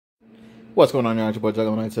What's going on, y'all? It's your boy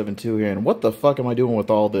Juggalo972 here, and what the fuck am I doing with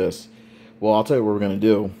all this? Well, I'll tell you what we're going to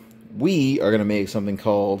do. We are going to make something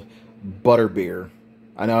called Butterbeer.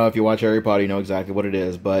 I know if you watch Harry Potter, you know exactly what it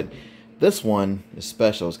is, but this one is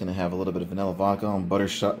special. It's going to have a little bit of vanilla vodka and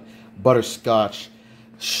butterscotch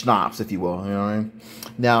schnapps, if you will. You know what I mean?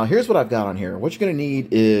 Now, here's what I've got on here. What you're going to need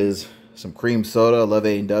is some cream soda, Love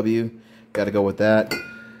A&W. Got to go with that.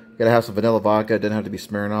 Got to have some vanilla vodka. It doesn't have to be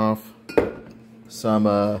smearing off.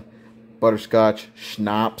 Some butterscotch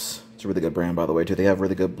schnapps. It's a really good brand, by the way, too. They have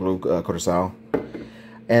really good blue Curaçao.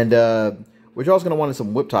 And what you're also going to want is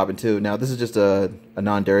some whipped topping, too. Now, this is just a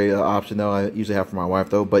non-dairy option, though. I usually have for my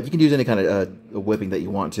wife, though. But you can use any kind of whipping that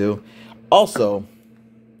you want to. Also,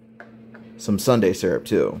 some sundae syrup,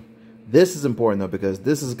 too. This is important, though, because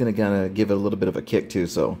this is going to kind of give it a little bit of a kick, too.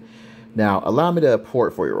 So, now, allow me to pour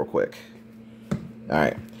it for you real quick. All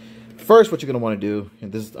right. First, what you're going to want to do,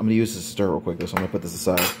 and this, I'm going to use this to stir real quick, so I'm going to put this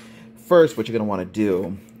aside. First, what you're going to want to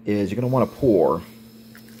do is you're going to want to pour.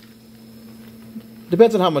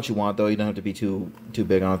 Depends on how much you want, though. You don't have to be too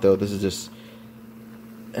big on it, though. This is just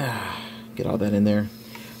get all that in there.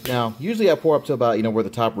 Now, usually I pour up to about, where the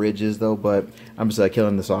top ridge is, though, but I'm just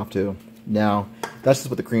killing this off, too. Now, that's just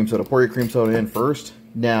with the cream soda. Pour your cream soda in first.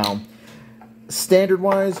 Now,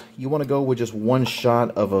 standard-wise, you want to go with just one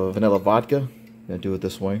shot of a vanilla vodka. I'm going to do it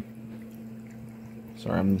this way.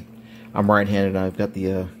 Sorry, I'm right-handed. I've got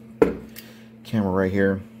the camera right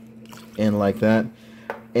here, and like that.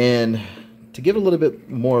 And to give it a little bit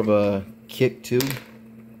more of a kick too,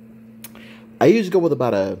 I usually go with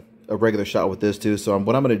about a regular shot with this too. So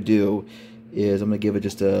what I'm going to do is I'm going to give it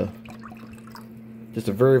just a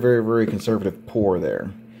very, very, very conservative pour there.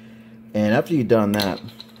 And after you've done that,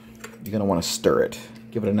 you're going to want to stir it.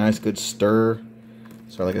 Give it a nice good stir.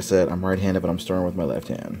 So like I said, I'm right-handed, but I'm stirring with my left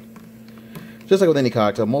hand. Just like with any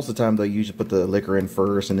cocktail, most of the time, though, you usually put the liquor in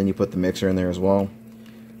first, and then you put the mixer in there as well.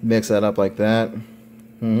 Mix that up like that.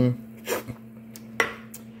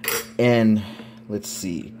 And let's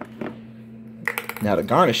see. Now to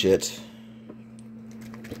garnish it,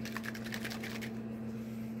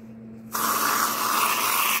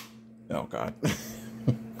 oh god,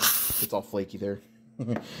 it's all flaky there.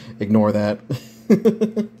 Ignore that.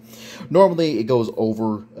 Normally, it goes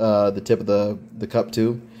over the tip of the cup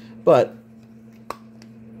too, but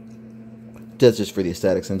that's just for the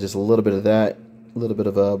aesthetics, and just a little bit of that, a little bit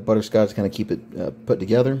of butterscotch to kind of keep it put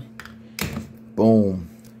together. Boom.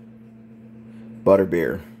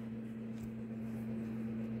 Butterbeer.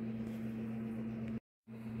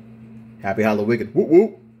 Happy Halloween. Whoop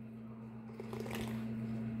whoop.